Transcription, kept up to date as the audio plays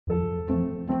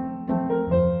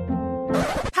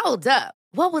Hold up.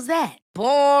 What was that?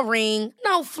 Boring.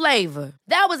 No flavor.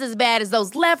 That was as bad as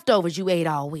those leftovers you ate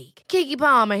all week. Keke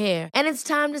Palmer here, and it's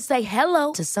time to say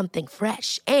hello to something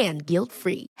fresh and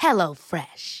guilt-free. Hello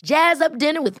Fresh. Jazz up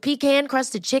dinner with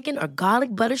pecan-crusted chicken or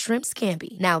garlic butter shrimp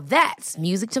scampi. Now that's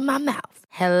music to my mouth.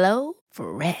 Hello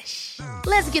Fresh.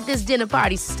 Let's get this dinner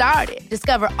party started.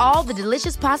 Discover all the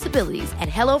delicious possibilities at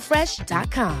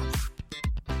hellofresh.com.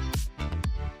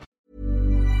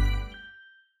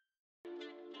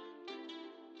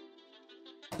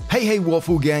 Hey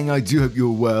Waffle Gang, I do hope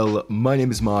you're well. My name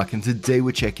is Mark and today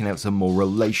we're checking out some more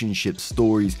relationship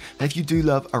stories. And if you do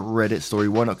love a Reddit story,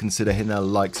 why not consider hitting that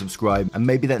like, subscribe, and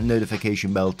maybe that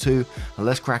notification bell too. And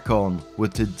let's crack on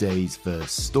with today's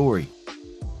first story.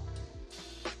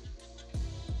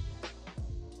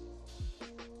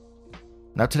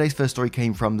 Now today's first story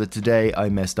came from the Today I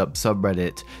Messed Up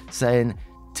subreddit, saying,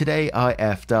 "Today I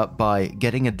effed up by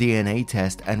getting a DNA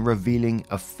test and revealing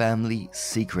a family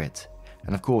secret."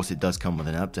 And of course it does come with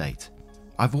an update.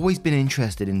 I've always been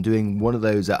interested in doing one of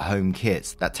those at-home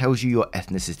kits that tells you your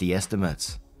ethnicity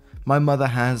estimates. My mother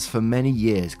has for many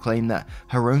years claimed that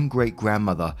her own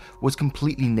great-grandmother was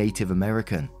completely Native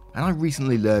American, and I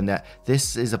recently learned that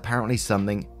this is apparently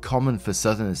something common for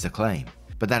Southerners to claim,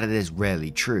 but that it is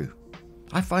rarely true.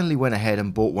 I finally went ahead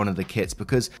and bought one of the kits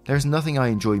because there's nothing I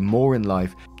enjoy more in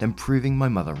life than proving my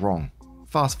mother wrong.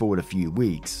 Fast forward a few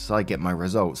weeks, I get my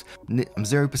results. I'm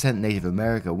 0% Native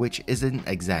American, which isn't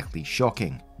exactly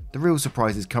shocking. The real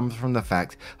surprises come from the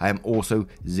fact I am also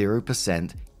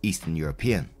 0% Eastern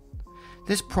European.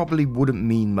 This probably wouldn't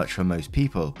mean much for most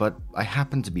people, but I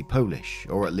happen to be Polish,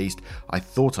 or at least I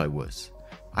thought I was.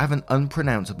 I have an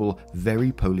unpronounceable,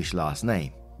 very Polish last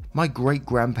name. My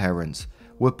great-grandparents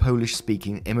were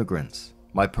Polish-speaking immigrants.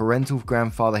 My parental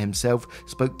grandfather himself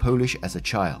spoke Polish as a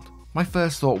child. My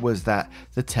first thought was that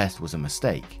the test was a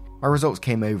mistake. My results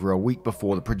came over a week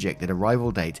before the projected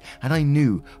arrival date, and I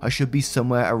knew I should be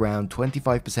somewhere around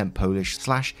 25%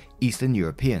 Polish/Eastern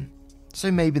European. So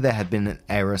maybe there had been an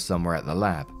error somewhere at the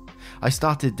lab. I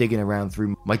started digging around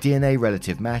through my DNA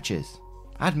relative matches.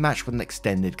 I had matched with an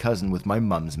extended cousin with my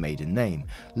mum's maiden name,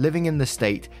 living in the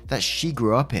state that she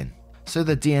grew up in. So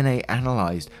the DNA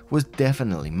analysed was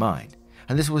definitely mine,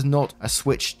 and this was not a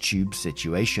switched tube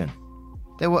situation.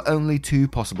 There were only two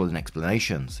possible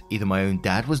explanations. Either my own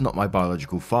dad was not my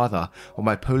biological father, or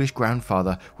my Polish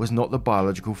grandfather was not the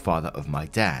biological father of my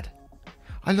dad.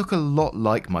 I look a lot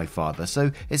like my father, so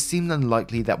it seemed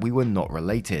unlikely that we were not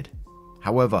related.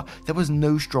 However, there was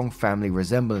no strong family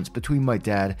resemblance between my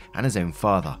dad and his own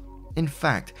father. In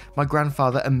fact, my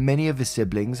grandfather and many of his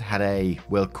siblings had a,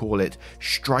 we'll call it,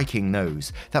 striking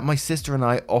nose that my sister and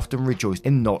I often rejoiced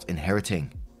in not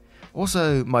inheriting.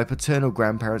 Also, my paternal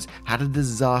grandparents had a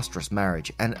disastrous marriage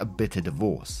and a bitter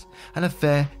divorce. An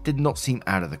affair did not seem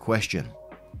out of the question.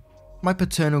 My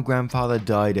paternal grandfather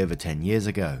died over 10 years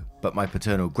ago, but my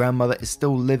paternal grandmother is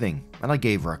still living, and I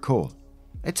gave her a call.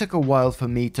 It took a while for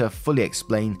me to fully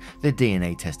explain the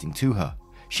DNA testing to her.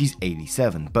 She's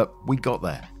 87, but we got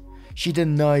there. She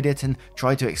denied it and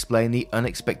tried to explain the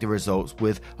unexpected results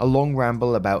with a long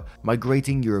ramble about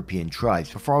migrating European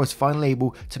tribes before I was finally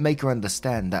able to make her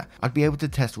understand that I'd be able to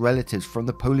test relatives from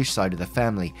the Polish side of the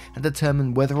family and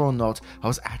determine whether or not I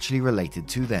was actually related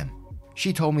to them.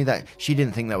 She told me that she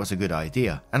didn't think that was a good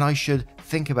idea and I should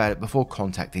think about it before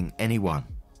contacting anyone.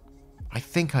 I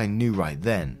think I knew right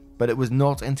then, but it was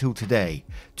not until today,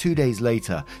 2 days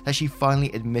later, that she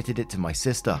finally admitted it to my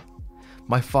sister.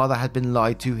 My father had been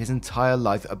lied to his entire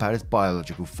life about his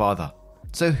biological father.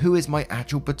 So who is my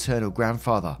actual paternal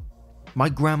grandfather? My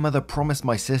grandmother promised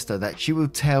my sister that she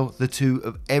would tell the two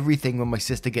of everything when my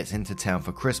sister gets into town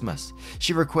for Christmas.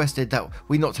 She requested that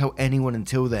we not tell anyone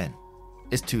until then.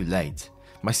 It's too late.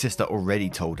 My sister already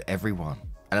told everyone.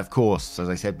 And of course, as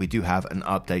I said, we do have an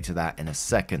update to that in a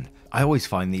second. I always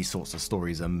find these sorts of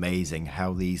stories amazing,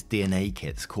 how these DNA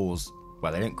kits cause,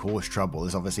 well, they don't cause trouble.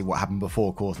 It's obviously what happened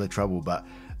before caused the trouble, but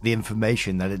the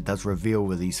information that it does reveal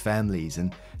with these families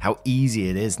and how easy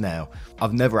it is now.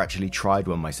 I've never actually tried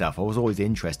one myself. I was always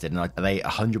interested in, are they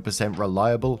 100%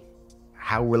 reliable?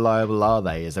 How reliable are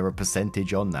they? Is there a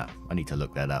percentage on that? I need to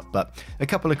look that up. But a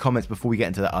couple of comments before we get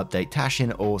into that update.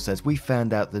 Tashin Orr says, we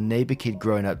found out the neighbor kid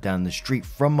growing up down the street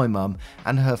from my mum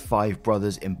and her 5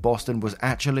 brothers in Boston was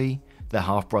actually their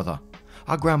half-brother.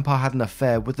 Our grandpa had an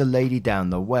affair with the lady down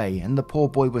the way, and the poor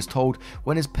boy was told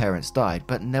when his parents died,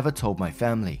 but never told my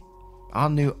family. Our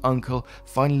new uncle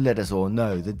finally let us all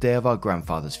know the day of our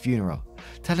grandfather's funeral,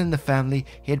 telling the family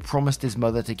he had promised his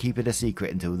mother to keep it a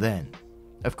secret until then.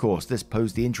 Of course, this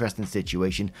posed the interesting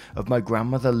situation of my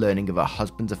grandmother learning of her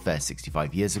husband's affair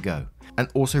 65 years ago, and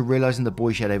also realizing the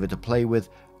boy she had over to play with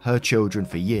her children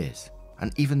for years,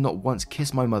 and even not once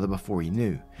kissed my mother before he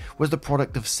knew, was the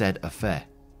product of said affair.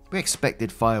 We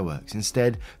expected fireworks.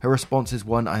 Instead, her response is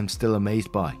one I am still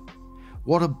amazed by.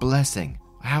 What a blessing.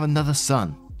 I have another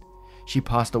son. She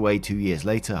passed away 2 years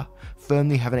later,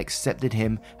 firmly having accepted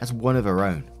him as one of her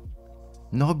own.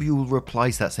 Nobule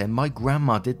replies that saying, my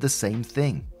grandma did the same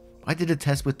thing. I did a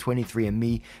test with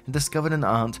 23andMe and discovered an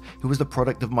aunt who was the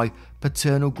product of my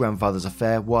paternal grandfather's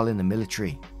affair while in the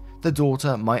military. The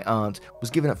daughter, my aunt, was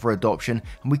given up for adoption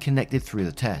and we connected through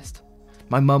the test.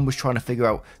 My mum was trying to figure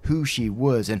out who she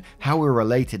was and how we were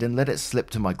related and let it slip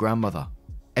to my grandmother.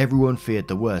 Everyone feared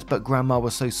the worst, but Grandma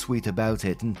was so sweet about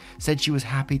it and said she was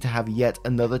happy to have yet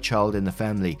another child in the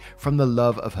family from the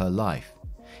love of her life.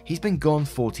 He's been gone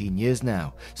 14 years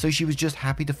now, so she was just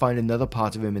happy to find another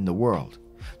part of him in the world.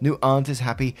 New aunt is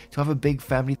happy to have a big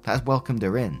family that has welcomed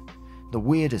her in. The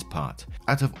weirdest part,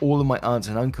 out of all of my aunts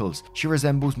and uncles, she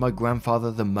resembles my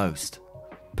grandfather the most.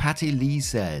 Patty Lee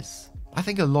says, I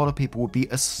think a lot of people would be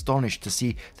astonished to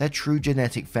see their true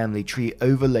genetic family tree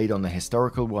overlaid on the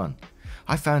historical one.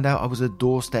 I found out I was a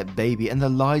doorstep baby and the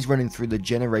lies running through the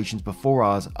generations before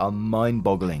ours are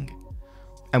mind-boggling.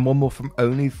 And one more from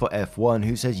Only for F1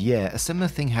 who says, yeah, a similar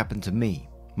thing happened to me.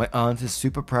 My aunt is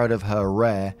super proud of her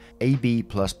rare AB+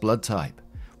 blood type.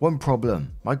 One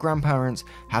problem, my grandparents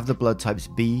have the blood types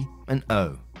B and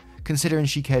O. Considering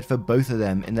she cared for both of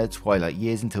them in their twilight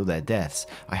years until their deaths,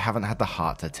 I haven't had the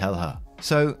heart to tell her.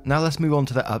 So now let's move on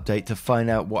to the update to find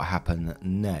out what happened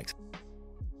next.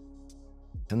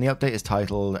 And the update is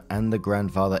titled, And the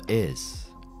Grandfather Is.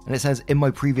 And it says, in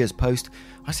my previous post,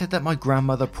 I said that my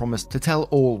grandmother promised to tell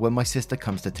all when my sister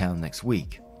comes to town next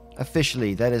week.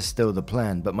 Officially, that is still the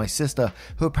plan, but my sister,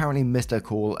 who apparently missed her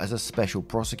call as a special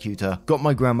prosecutor, got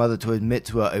my grandmother to admit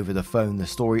to her over the phone the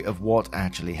story of what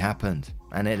actually happened.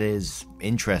 And it is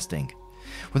interesting.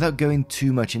 Without going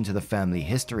too much into the family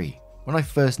history, when I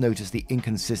first noticed the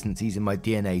inconsistencies in my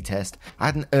DNA test, I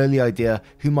had an early idea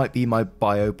who might be my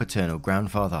bio-paternal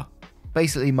grandfather.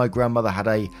 Basically, my grandmother had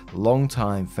a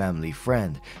long-time family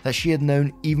friend that she had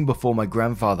known even before my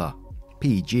grandfather,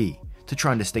 PG, to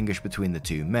try and distinguish between the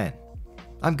two men.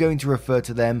 I'm going to refer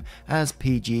to them as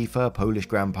PG for Polish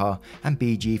grandpa and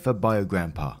BG for bio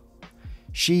grandpa.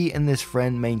 She and this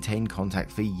friend maintained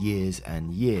contact for years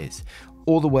and years,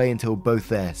 all the way until both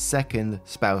their second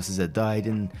spouses had died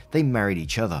and they married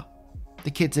each other.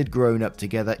 The kids had grown up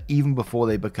together even before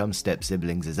they become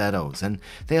step-siblings as adults, and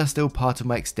they are still part of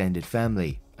my extended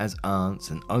family, as aunts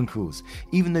and uncles,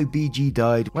 even though BG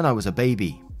died when I was a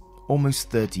baby, almost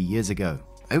 30 years ago.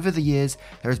 Over the years,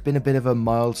 there has been a bit of a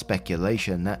mild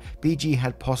speculation that BG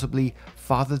had possibly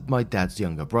fathered my dad's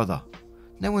younger brother.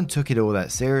 No one took it all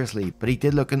that seriously, but he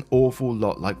did look an awful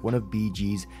lot like one of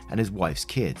BG's and his wife's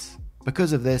kids.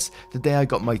 Because of this, the day I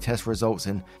got my test results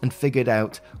in and figured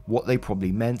out what they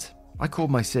probably meant, I called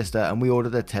my sister and we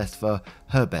ordered a test for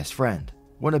her best friend,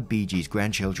 one of BG's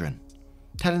grandchildren.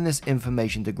 Telling this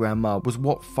information to Grandma was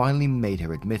what finally made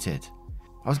her admit it.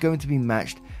 I was going to be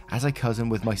matched as a cousin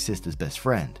with my sister's best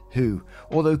friend, who,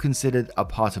 although considered a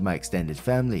part of my extended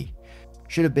family,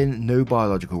 should have been no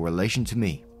biological relation to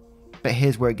me. But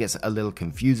here's where it gets a little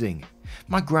confusing.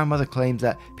 My grandmother claims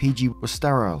that PG was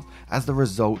sterile as the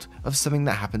result of something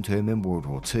that happened to him in World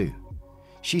War II.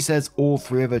 She says all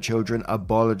three of her children are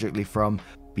biologically from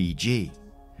BG,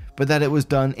 but that it was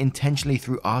done intentionally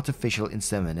through artificial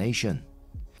insemination.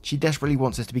 She desperately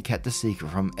wants this to be kept a secret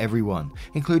from everyone,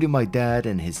 including my dad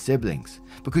and his siblings,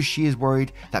 because she is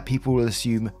worried that people will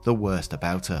assume the worst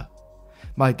about her.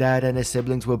 My dad and his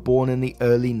siblings were born in the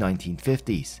early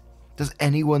 1950s. Does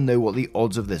anyone know what the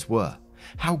odds of this were?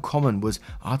 How common was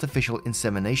artificial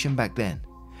insemination back then?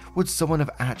 Would someone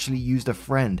have actually used a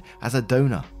friend as a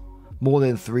donor? More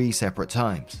than 3 separate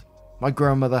times. My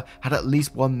grandmother had at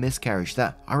least one miscarriage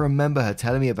that I remember her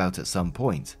telling me about at some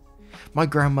point. My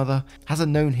grandmother has a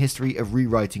known history of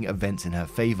rewriting events in her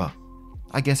favor.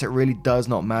 I guess it really does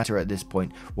not matter at this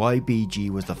point why BG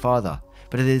was the father,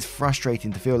 but it is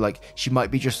frustrating to feel like she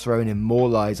might be just throwing in more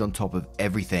lies on top of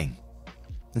everything.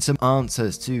 And some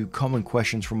answers to common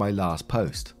questions from my last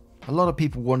post. A lot of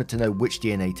people wanted to know which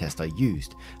DNA test I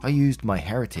used. I used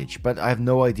MyHeritage, but I have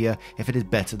no idea if it is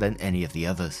better than any of the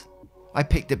others. I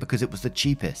picked it because it was the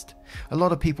cheapest. A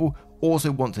lot of people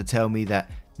also want to tell me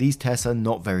that these tests are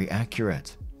not very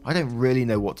accurate. I don't really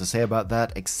know what to say about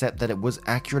that, except that it was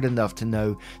accurate enough to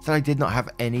know that I did not have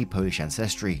any Polish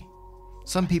ancestry.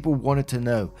 Some people wanted to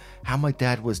know how my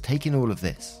dad was taking all of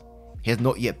this. He has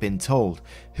not yet been told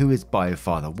who his bio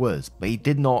father was, but he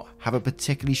did not have a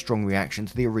particularly strong reaction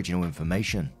to the original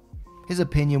information. His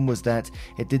opinion was that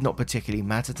it did not particularly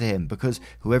matter to him because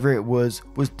whoever it was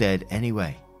dead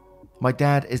anyway. My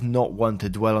dad is not one to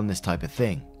dwell on this type of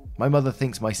thing. My mother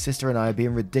thinks my sister and I are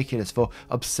being ridiculous for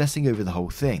obsessing over the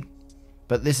whole thing.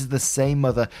 But this is the same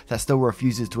mother that still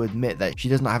refuses to admit that she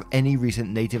does not have any recent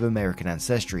Native American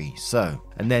ancestry, so.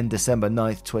 And then December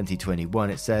 9th, 2021,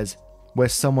 it says, where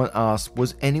someone asked,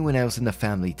 was anyone else in the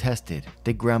family tested?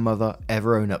 Did grandmother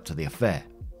ever own up to the affair?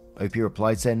 Opie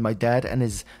replied saying my dad and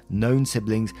his known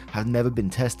siblings have never been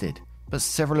tested, but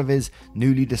several of his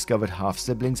newly discovered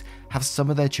half-siblings have some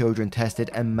of their children tested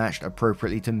and matched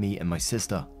appropriately to me and my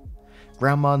sister.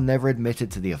 Grandma never admitted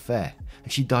to the affair,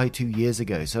 and she died 2 years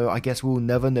ago, so I guess we'll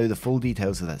never know the full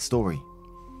details of that story.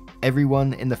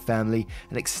 Everyone in the family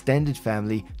and extended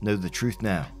family know the truth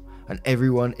now, and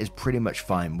everyone is pretty much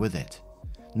fine with it.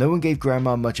 No one gave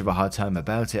Grandma much of a hard time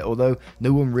about it, although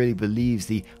no one really believes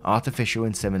the artificial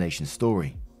insemination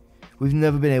story. We've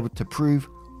never been able to prove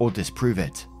or disprove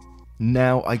it.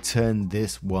 Now I turn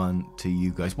this one to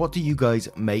you guys. What do you guys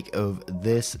make of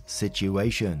this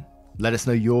situation? Let us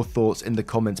know your thoughts in the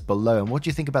comments below, and what do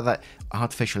you think about that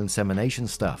artificial insemination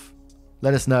stuff?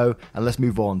 Let us know, and let's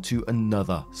move on to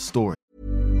another story.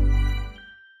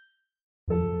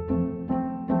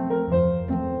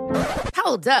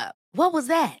 Hold up. What was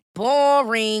that?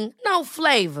 Boring. No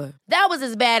flavor. That was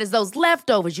as bad as those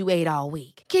leftovers you ate all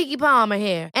week. Keke Palmer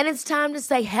here, and it's time to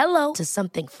say hello to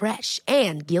something fresh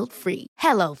and guilt-free.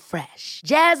 Hello Fresh.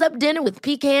 Jazz up dinner with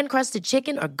pecan-crusted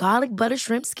chicken or garlic butter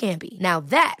shrimp scampi. Now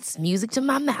that's music to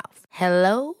my mouth.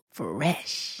 Hello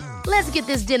Fresh. Let's get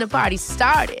this dinner party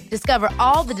started. Discover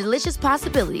all the delicious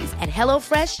possibilities at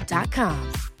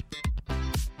hellofresh.com.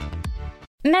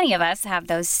 Many of us have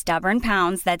those stubborn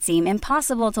pounds that seem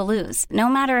impossible to lose, no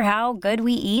matter how good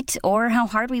we eat or how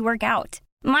hard we work out.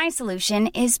 My solution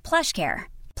is PlushCare.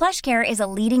 PlushCare is a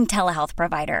leading telehealth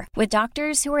provider with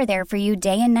doctors who are there for you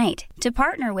day and night to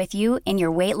partner with you in your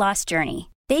weight loss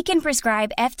journey. They can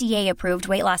prescribe FDA-approved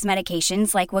weight loss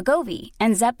medications like Wegovy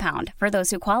and Zepbound for those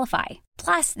who qualify.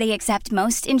 Plus, they accept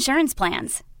most insurance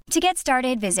plans. To get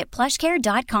started, visit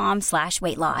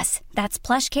plushcare.com/weightloss. That's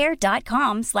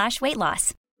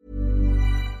plushcare.com/weightloss.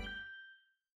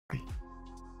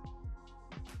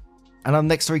 And our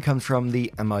next story comes from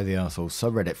the Am I the Arsehole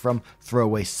subreddit from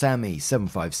Throwaway Sammy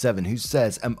 757, who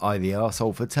says, am I the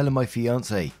arsehole for telling my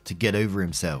fiance to get over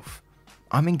himself?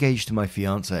 I'm engaged to my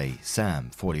fiance, Sam,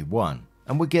 41,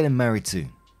 and we're getting married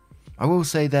soon. I will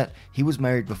say that he was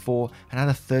married before and had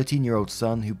a 13-year-old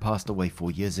son who passed away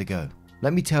 4 years ago.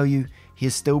 Let me tell you, he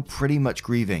is still pretty much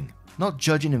grieving. Not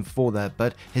judging him for that,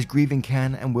 but his grieving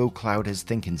can and will cloud his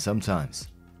thinking sometimes.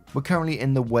 We're currently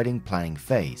in the wedding planning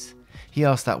phase. He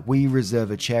asked that we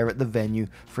reserve a chair at the venue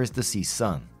for his deceased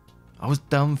son. I was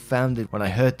dumbfounded when I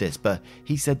heard this, but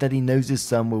he said that he knows his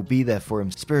son will be there for him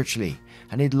spiritually,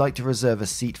 and he'd like to reserve a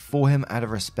seat for him out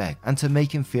of respect and to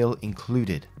make him feel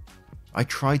included. I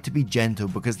tried to be gentle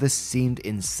because this seemed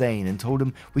insane and told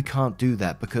him we can't do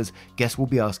that because guests will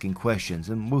be asking questions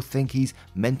and will think he's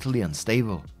mentally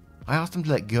unstable. I asked him to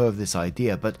let go of this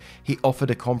idea, but he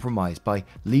offered a compromise by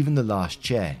leaving the last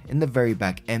chair in the very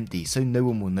back empty so no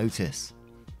one will notice.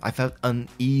 I felt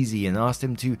uneasy and asked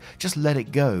him to just let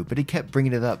it go, but he kept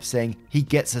bringing it up, saying he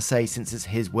gets a say since it's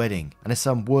his wedding and his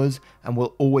son was and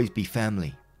will always be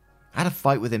family. I had a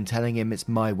fight with him telling him it's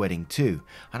my wedding too,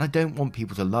 and I don't want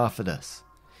people to laugh at us.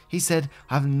 He said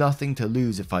I have nothing to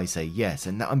lose if I say yes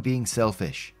and that I'm being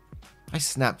selfish. I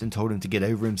snapped and told him to get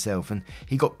over himself, and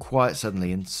he got quiet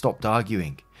suddenly and stopped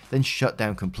arguing, then shut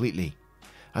down completely.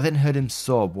 I then heard him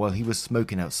sob while he was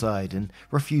smoking outside and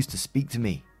refused to speak to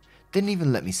me. Didn't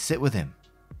even let me sit with him.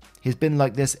 He's been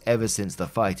like this ever since the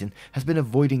fight and has been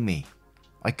avoiding me.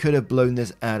 I could have blown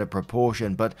this out of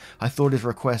proportion, but I thought his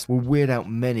request will weird out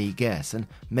many guests and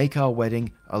make our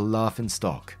wedding a laughing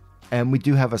stock. And we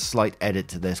do have a slight edit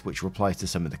to this which replies to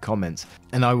some of the comments,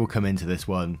 and I will come into this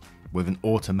one with an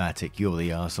automatic you're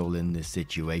the arsehole in this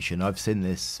situation. I've seen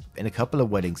this in a couple of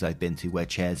weddings I've been to where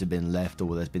chairs have been left,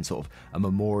 or there's been sort of a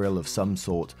memorial of some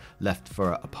sort left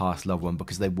for a past loved one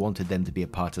because they wanted them to be a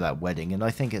part of that wedding, and I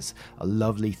think it's a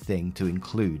lovely thing to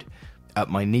include. At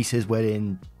my niece's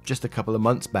wedding just a couple of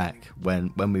months back,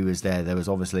 when we was there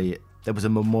was a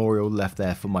memorial left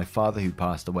there for my father who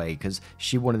passed away because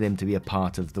she wanted him to be a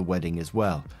part of the wedding as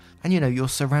well. And you're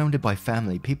surrounded by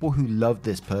family, people who love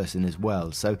this person as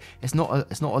well. So it's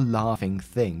not a laughing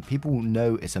thing. People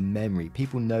know it's a memory.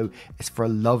 People know it's for a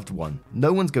loved one.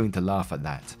 No one's going to laugh at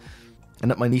that.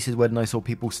 And at my niece's wedding, I saw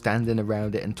people standing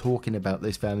around it and talking about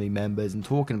those family members and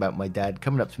talking about my dad,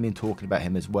 coming up to me and talking about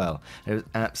him as well. And it was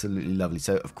absolutely lovely.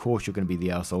 So of course you're going to be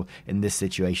the arsehole in this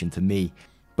situation to me.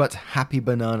 But Happy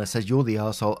Banana says you're the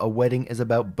arsehole. A wedding is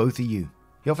about both of you.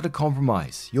 You offered a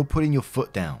compromise. You're putting your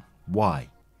foot down. Why?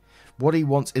 What he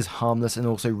wants is harmless and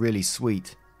also really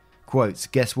sweet. Quotes,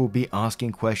 guests will be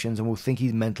asking questions and will think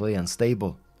he's mentally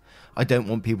unstable. I don't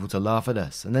want people to laugh at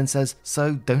us. And then says,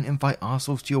 so don't invite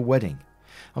arseholes to your wedding.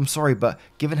 I'm sorry, but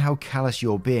given how callous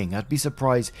you're being, I'd be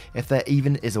surprised if there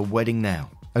even is a wedding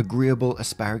now. Agreeable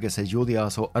Asparagus says you're the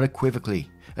arsehole unequivocally.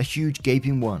 A huge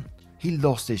gaping one. He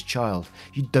lost his child.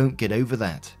 You don't get over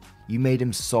that. You made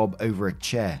him sob over a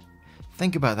chair.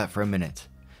 Think about that for a minute.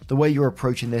 The way you're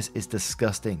approaching this is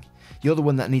disgusting. You're the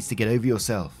one that needs to get over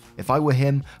yourself. If I were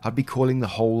him, I'd be calling the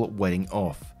whole wedding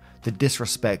off. The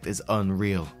disrespect is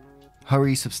unreal.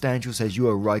 Hurry Substantial says you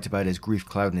are right about his grief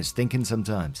clouding his thinking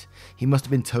sometimes. He must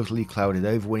have been totally clouded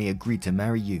over when he agreed to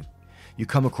marry you. You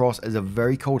come across as a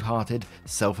very cold-hearted,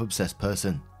 self-obsessed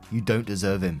person. You don't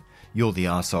deserve him. You're the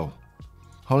arsehole.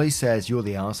 Holly says you're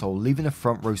the arsehole, leaving a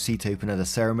front row seat open at a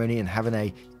ceremony and having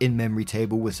a in-memory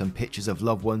table with some pictures of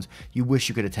loved ones you wish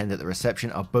you could attend at the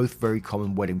reception are both very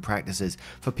common wedding practices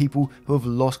for people who have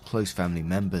lost close family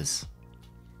members.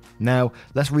 Now,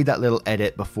 let's read that little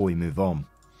edit before we move on.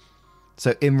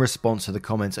 So in response to the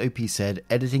comments, OP said,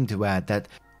 editing to add that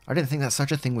I didn't think that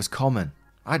such a thing was common.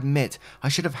 I admit I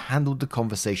should have handled the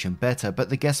conversation better, but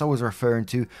the guests I was referring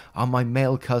to are my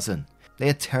male cousin. They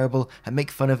are terrible and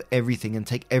make fun of everything and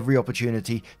take every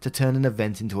opportunity to turn an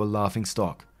event into a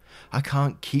laughingstock. I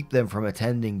can't keep them from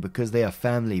attending because they are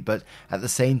family, but at the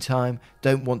same time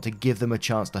don't want to give them a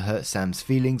chance to hurt Sam's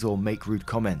feelings or make rude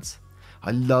comments. I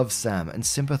love Sam and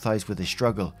sympathize with his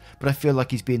struggle, but I feel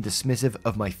like he's being dismissive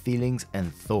of my feelings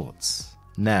and thoughts.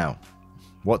 Now,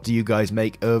 what do you guys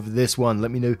make of this one?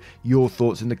 Let me know your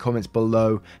thoughts in the comments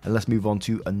below, and let's move on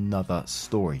to another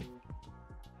story.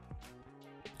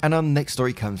 And our next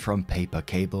story comes from Paper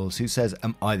Cables, who says,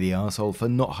 am I the arsehole for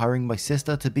not hiring my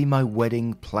sister to be my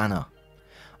wedding planner?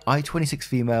 I, 26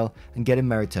 female, am getting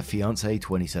married to fiance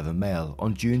 27 male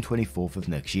on June 24th of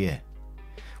next year.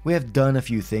 We have done a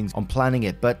few things on planning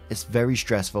it, but it's very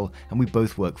stressful and we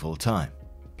both work full time.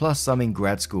 Plus I'm in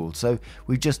grad school, so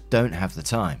we just don't have the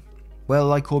time.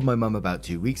 Well, I called my mum about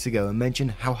 2 weeks ago and mentioned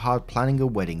how hard planning a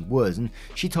wedding was, and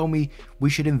she told me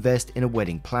we should invest in a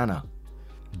wedding planner.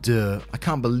 Duh, I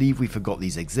can't believe we forgot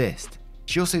these exist.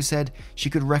 She also said she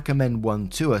could recommend one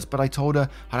to us, but I told her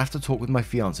I'd have to talk with my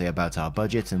fiance about our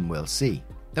budget and we'll see.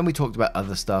 Then we talked about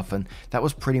other stuff and that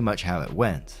was pretty much how it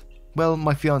went. Well,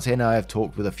 my fiance and I have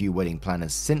talked with a few wedding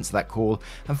planners since that call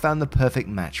and found the perfect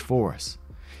match for us.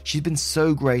 She's been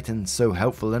so great and so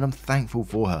helpful and I'm thankful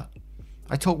for her.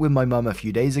 I talked with my mum a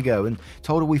few days ago and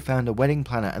told her we found a wedding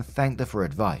planner and thanked her for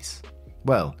advice.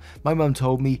 Well, my mum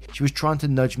told me she was trying to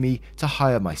nudge me to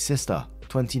hire my sister,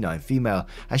 29 female,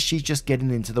 as she's just getting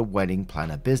into the wedding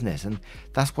planner business, and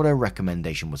that's what her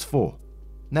recommendation was for.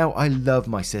 Now, I love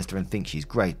my sister and think she's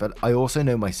great, but I also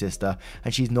know my sister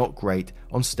and she's not great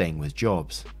on staying with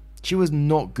jobs. She was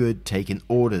not good taking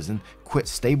orders and quit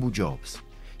stable jobs.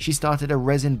 She started a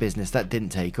resin business that didn't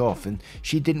take off and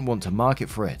she didn't want to market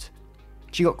for it.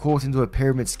 She got caught into a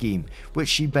pyramid scheme, which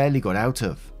she barely got out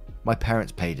of. My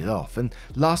parents paid it off, and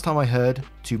last time I heard,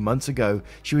 2 months ago,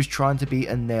 she was trying to be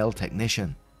a nail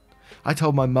technician. I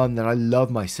told my mum that I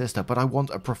love my sister, but I want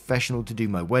a professional to do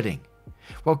my wedding.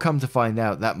 Well, come to find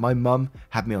out that my mum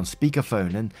had me on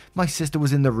speakerphone and my sister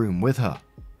was in the room with her.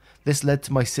 This led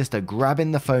to my sister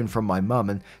grabbing the phone from my mum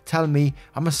and telling me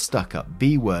I'm a stuck-up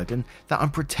B-word and that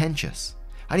I'm pretentious.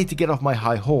 I need to get off my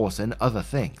high horse and other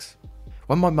things.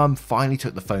 When my mum finally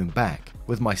took the phone back,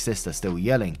 with my sister still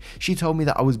yelling, she told me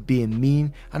that I was being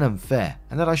mean and unfair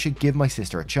and that I should give my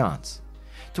sister a chance.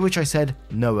 To which I said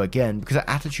no again because her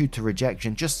attitude to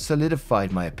rejection just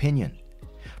solidified my opinion.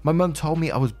 My mum told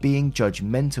me I was being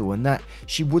judgmental and that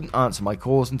she wouldn't answer my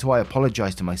calls until I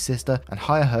apologised to my sister and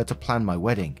hire her to plan my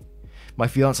wedding. My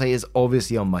fiance is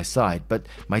obviously on my side, but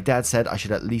my dad said I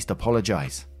should at least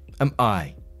apologise. Am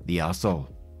I the arsehole?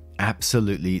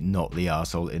 Absolutely not the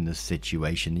arsehole in this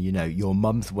situation. You know, your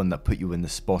mum's the one that put you in the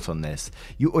spot on this.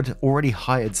 You had already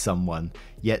hired someone,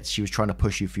 yet she was trying to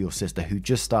push you for your sister who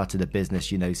just started a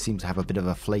business, you know, seems to have a bit of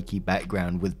a flaky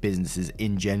background with businesses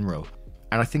in general.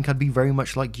 And I think I'd be very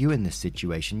much like you in this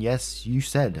situation. Yes, you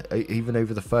said, even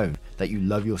over the phone, that you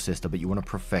love your sister, but you want a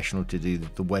professional to do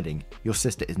the wedding. Your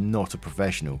sister is not a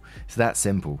professional. It's that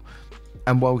simple.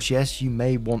 And whilst yes, you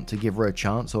may want to give her a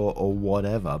chance or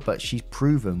whatever, but she's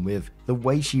proven with the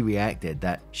way she reacted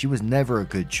that she was never a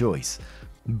good choice.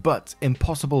 But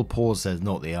Impossible Pause says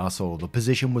not the arsehole. The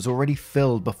position was already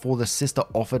filled before the sister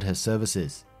offered her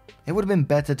services. It would have been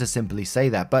better to simply say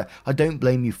that, but I don't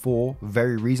blame you for,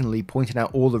 very reasonably, pointing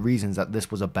out all the reasons that this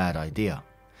was a bad idea.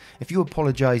 If you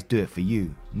apologise, do it for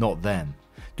you, not them.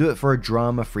 Do it for a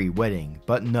drama-free wedding,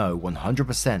 but know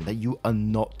 100% that you are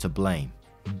not to blame.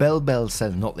 Bell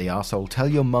says, not the arsehole, tell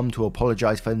your mum to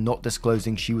apologise for not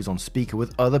disclosing she was on speaker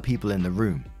with other people in the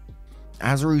room.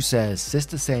 Azru says,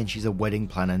 sister saying she's a wedding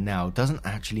planner now doesn't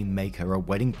actually make her a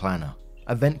wedding planner.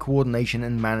 Event coordination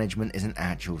and management is an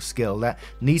actual skill that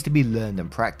needs to be learned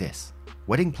and practiced.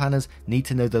 Wedding planners need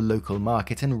to know the local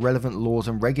market and relevant laws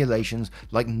and regulations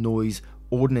like noise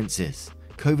ordinances,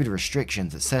 COVID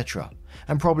restrictions, etc.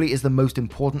 And probably is the most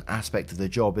important aspect of the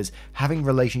job is having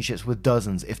relationships with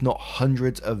dozens, if not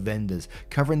hundreds of vendors,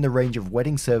 covering the range of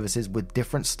wedding services with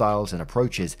different styles and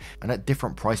approaches and at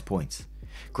different price points.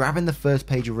 Grabbing the first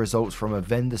page of results from a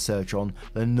vendor search on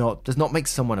the Knot does not make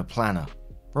someone a planner.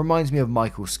 Reminds me of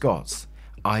Michael Scott's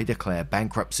I declare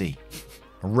bankruptcy.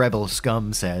 Rebel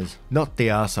Scum says, not the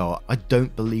arsehole, I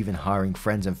don't believe in hiring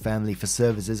friends and family for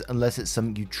services unless it's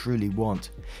something you truly want.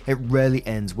 It rarely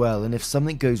ends well, and if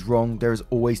something goes wrong, there is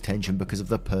always tension because of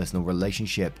the personal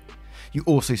relationship. You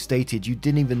also stated you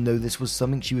didn't even know this was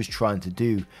something she was trying to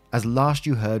do, as last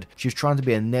you heard she was trying to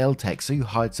be a nail tech so you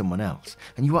hired someone else,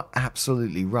 and you are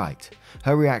absolutely right.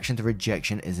 Her reaction to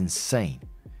rejection is insane.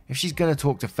 If she's going to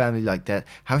talk to family like that,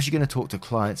 how is she going to talk to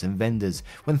clients and vendors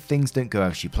when things don't go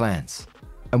as she plans?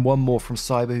 And one more from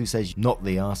Cyber who says, not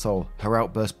the arsehole, her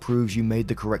outburst proves you made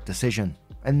the correct decision.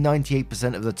 And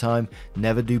 98% of the time,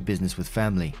 never do business with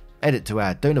family. Edit to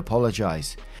add, don't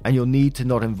apologise. And you'll need to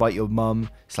not invite your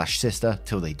mum/sister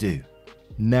till they do.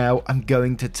 Now I'm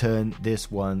going to turn this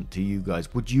one to you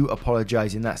guys. Would you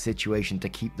apologise in that situation to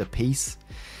keep the peace?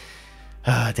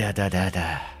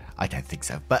 I don't think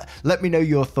so, but let me know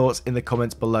your thoughts in the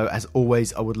comments below. As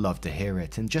always, I would love to hear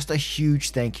it. And just a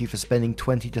huge thank you for spending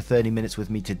 20 to 30 minutes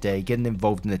with me today, getting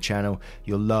involved in the channel.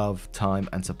 Your love, time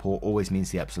and support always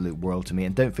means the absolute world to me.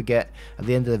 And don't forget, at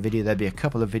the end of the video, there'll be a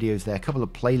couple of videos there, a couple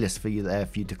of playlists for you there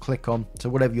for you to click on. So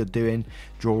whatever you're doing,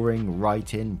 drawing,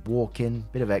 writing, walking,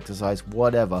 bit of exercise,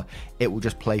 whatever, it will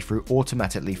just play through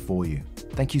automatically for you.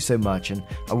 Thank you so much, and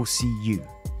I will see you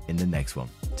in the next one.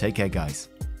 Take care, guys.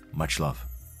 Much love.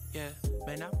 Yeah,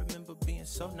 man, I remember being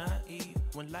so naive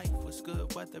when life was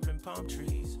good, weather and palm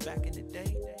trees. Back in the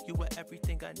day, you were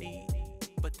everything I need.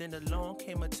 But then along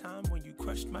came a time when you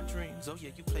crushed my dreams. Oh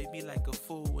yeah, you played me like a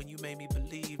fool when you made me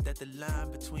believe that the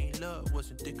line between love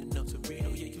wasn't thick enough to read.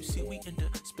 Oh yeah, you see we in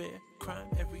despair, crime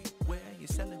everywhere. You're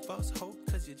selling false hope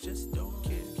cause you just don't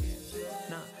care.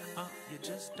 Nah, you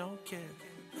just don't care.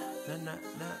 Nah,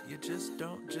 you just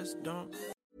don't.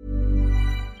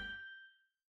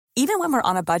 Even when we're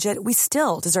on a budget, we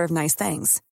still deserve nice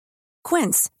things.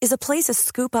 Quince is a place to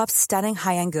scoop up stunning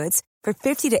high-end goods for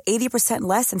 50 to 80%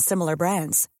 less than similar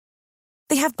brands.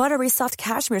 They have buttery soft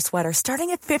cashmere sweaters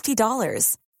starting at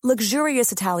 $50,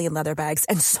 luxurious Italian leather bags,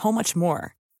 and so much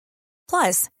more.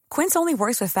 Plus, Quince only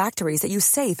works with factories that use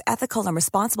safe, ethical, and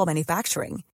responsible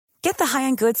manufacturing. Get the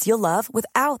high-end goods you'll love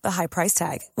without the high price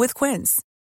tag with Quince.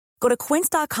 Go to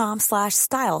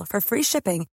quince.com/style for free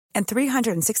shipping and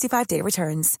 365-day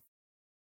returns.